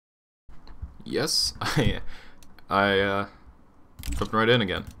Yes, I jumped right in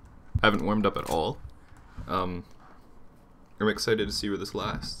again. Haven't warmed up at all. I'm excited to see where this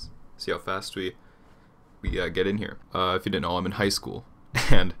lasts. See how fast we get in here. If you didn't know, I'm in high school,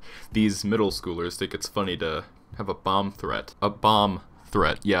 and these middle schoolers think it's funny to have a bomb threat. A bomb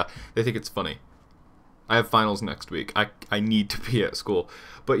threat, yeah. They think it's funny. I have finals next week. I need to be at school.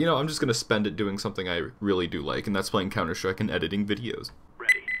 But, you know, I'm just gonna spend it doing something I really do like, and that's playing Counter-Strike and editing videos.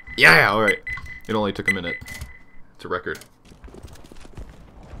 Ready. Yeah, alright. It only took a minute. It's a record.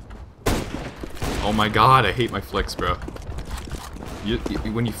 Oh my god, I hate my flicks, bro.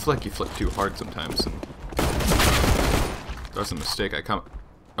 When you flick too hard sometimes, and that's a mistake. I come.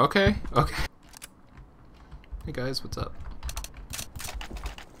 Okay. Hey guys, what's up?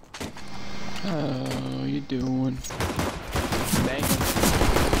 How you doing? Dang.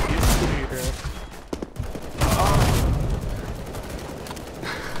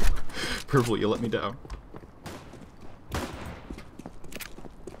 Purple, you let me down.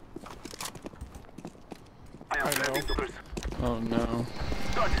 I know. Oh no.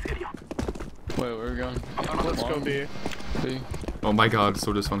 Wait, where are we going? Let's go B. B. Oh my god,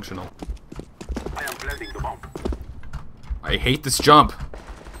 so dysfunctional. I am planting the bomb. I hate this jump.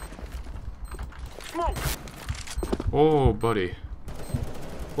 Smoke. Oh, buddy.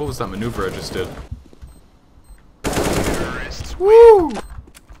 What was that maneuver I just did? Woo!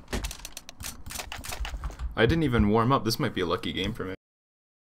 I didn't even warm up. This might be a lucky game for me.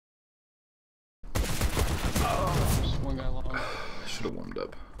 Just one guy long. I should have warmed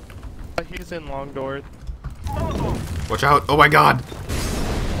up. He's in long door. Watch out! Oh my god!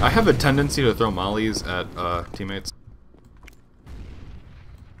 I have a tendency to throw mollies at teammates.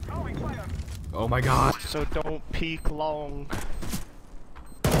 Oh my god! So don't peek long.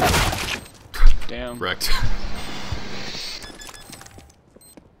 Damn. Wrecked.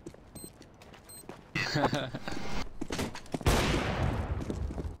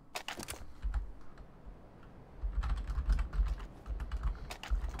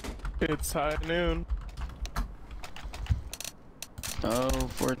 It's high noon. Oh,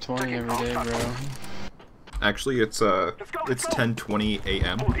 420 every day, bro. Actually, it's 10:20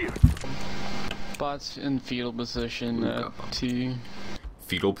 a.m. Bots in fetal position at T.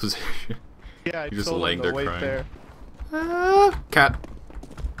 Fetal position. Yeah, I You're just told laying him there to wait crying. there. Cat.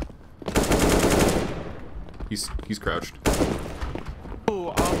 He's crouched. Ooh,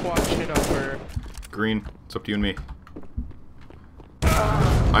 I'm watching over. Green, it's up to you and me.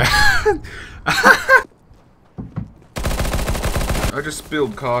 I just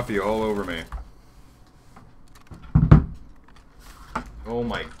spilled coffee all over me. Oh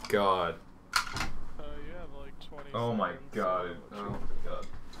my god. You have like 20 Oh my seconds. god. Oh my god.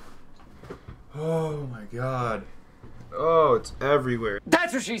 Oh my god. Oh, it's everywhere.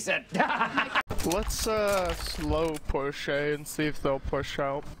 That's what she said. Let's slow push A and see if they'll push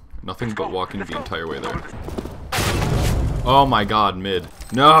out. Nothing but walking the entire way there. Oh my god, mid.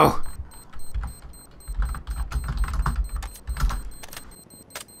 No!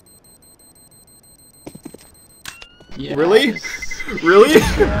 Yes. Really? Really?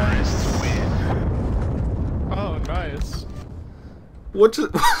 Oh, nice. What?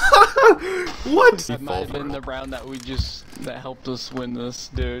 What? That might have been the round that that helped us win this,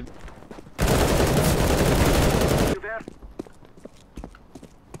 dude.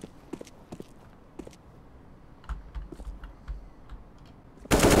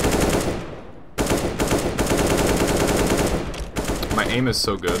 My aim is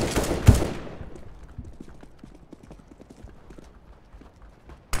so good.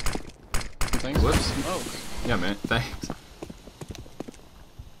 Thanks for the Whoops. smoke. Yeah, man. Thanks.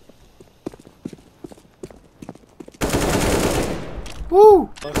 Woo!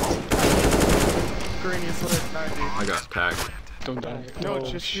 Green, he's lit 90. I got tagged. Don't die. No,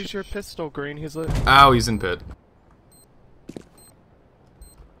 just use your pistol, Green. He's lit. Ow, he's in pit.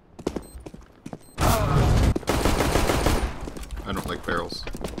 I don't like barrels.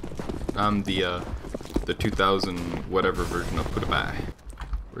 I'm the 2000 whatever version of put a buy.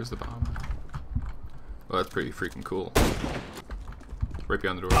 Where's the bomb? Oh, that's pretty freaking cool. Right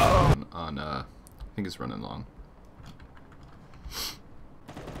behind the door. I think it's running long.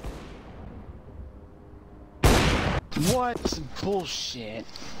 What? Bullshit.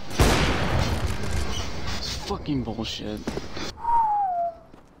 It's fucking bullshit.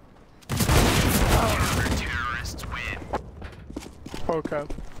 Okay.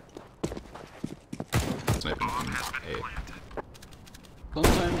 Sniping from A.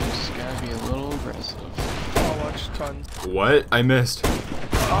 Sometimes you just gotta be a little aggressive. I'll watch tons. What? I missed.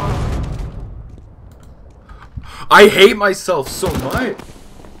 I hate myself so much.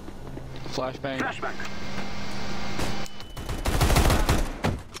 Flashbang. Flashback.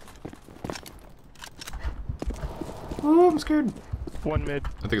 Oh, I'm scared. One mid.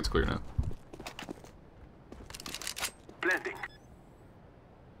 I think it's clear now. Blending.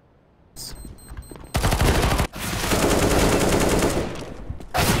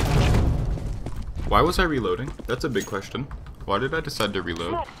 Why was I reloading? That's a big question. Why did I decide to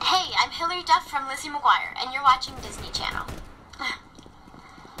reload? Hey, I'm Hillary Duff from Lizzie McGuire, and you're watching Disney Channel.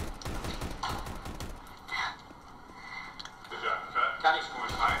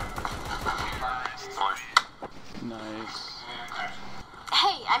 Nice.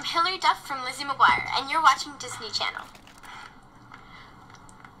 Hey, I'm Hillary Duff from Lizzie McGuire, and you're watching Disney Channel.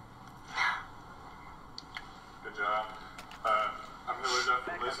 Good job. I'm Hillary Duff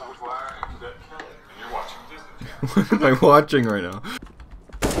from Lizzie McGuire, and you're watching Disney Channel. What am I watching right now?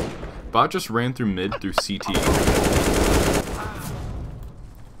 Bot just ran through mid through CT.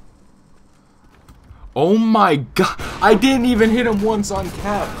 Oh my god! I didn't even hit him once on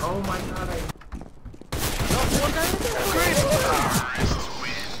cap! Oh my god,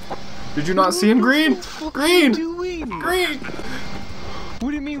 Did you not see him? Green! Green! Green! What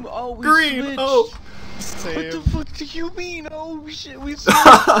do you mean? Oh, we Green! switched. Oh! What the fuck do you mean? Oh shit, we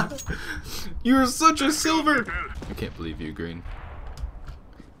switched. You're such a silver! I can't believe you, Green.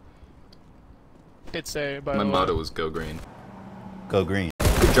 It's A, by My the way. motto was go green. Go green.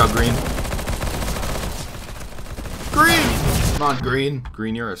 Good job, Green. Green! Come on, Green.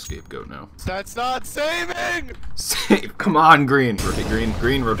 Green, you're our scapegoat now. That's not saving! Save! Come on, Green! Rotate Green.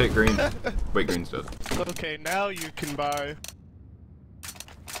 Green, rotate Green. Wait, Green's dead. Okay, now you can buy.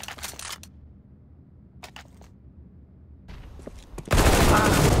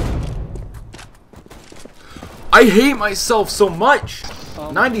 I hate myself so much!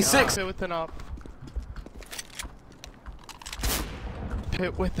 Oh my 96! Pit with an op.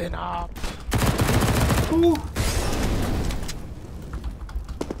 Pit with an op. Ooh.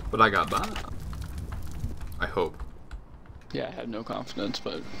 But I got that. I hope. Yeah, I had no confidence,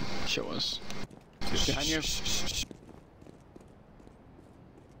 but show us. Behind you.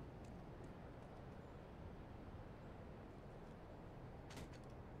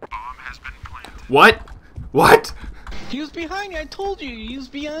 What? What? He was behind you. I told you. He was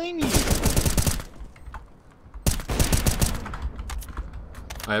behind you.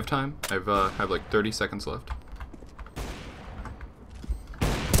 I have time. I've have like 30 seconds left.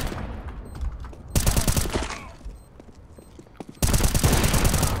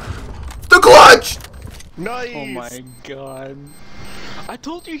 The clutch! Nice! Oh my god. I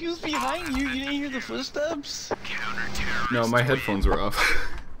told you he was behind you. You didn't hear the footsteps? No, my headphones were off.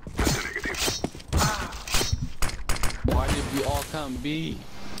 Why did we all come B?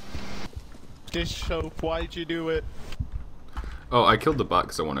 Dish soap, why'd you do it? Oh, I killed the bot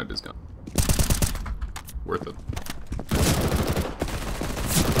because I wanted his gun. Worth it.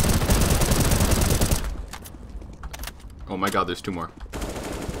 Oh my god, there's two more.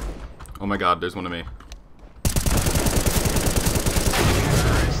 Oh my god, there's one of me.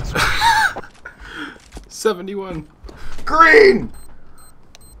 $71. Green!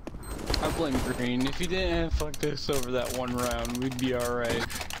 I blame Green. If he didn't have fucked us over that one round, we'd be alright.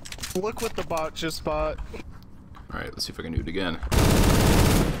 Look what the bot just bought. Alright, let's see if I can do it again.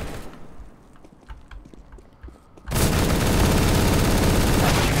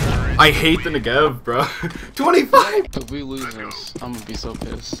 I hate the Negev, bro. 25! If we lose this, I'm gonna be so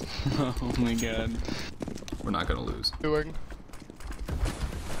pissed. Oh my god. We're not gonna lose. Doing.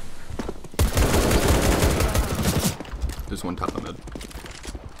 There's one top of mid.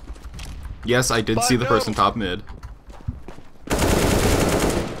 Yes, I did see the person top mid.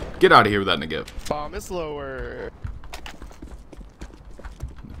 Get out of here with that Negev. Bomb is lower.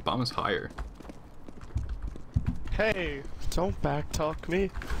 Bomb is higher. Hey, don't backtalk me.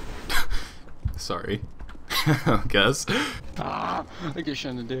 Sorry. I guess. Ah, I get shot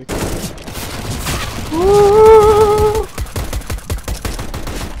in the dick.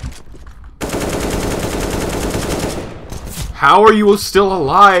 How are you still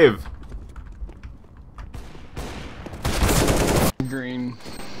alive? Green.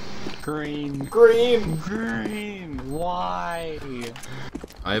 Green. Green. Green. Why?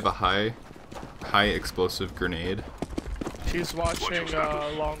 I have a high explosive grenade. She's watching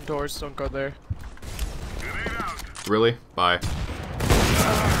long doors, don't go there. Really? Bye.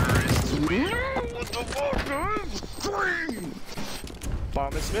 What the fuck, guys? Green!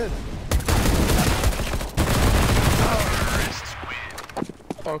 Bomb is mid.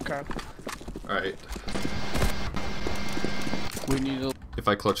 Okay. Alright. We need a. If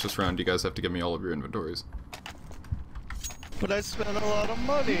I clutch this round, you guys have to give me all of your inventories. But I spent a lot of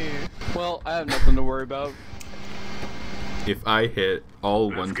money. Well, I have nothing to worry about. If I hit all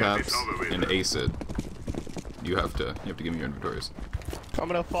Let's one get taps this over with. and ace it, you have to give me your inventories. I'm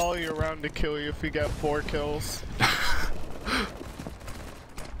gonna follow you around to kill you if you get 4 kills.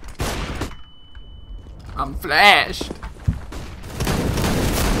 I'm flashed.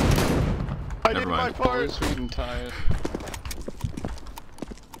 I Never did my mind. Probably part. sweet and tired.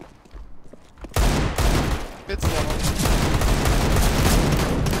 It's long.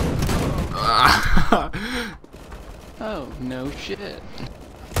 Oh, no shit.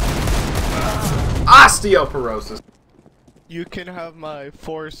 Osteoporosis. You can have my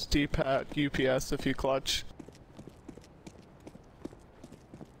force D-pad UPS if you clutch.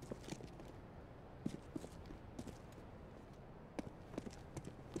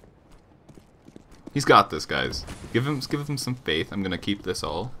 He's got this, guys. Give him some faith. I'm gonna keep this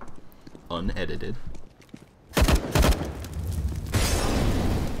all unedited.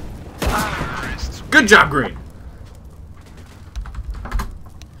 Good job, Green.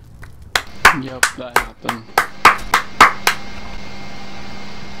 Yep, that happened.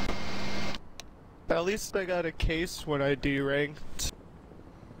 At least I got a case when I D-ranked.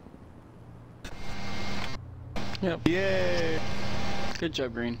 Yep. Yay! Good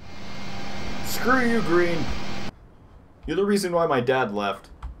job, Green. Screw you, Green. You're the reason why my dad left.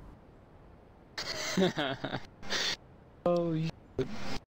 Oh,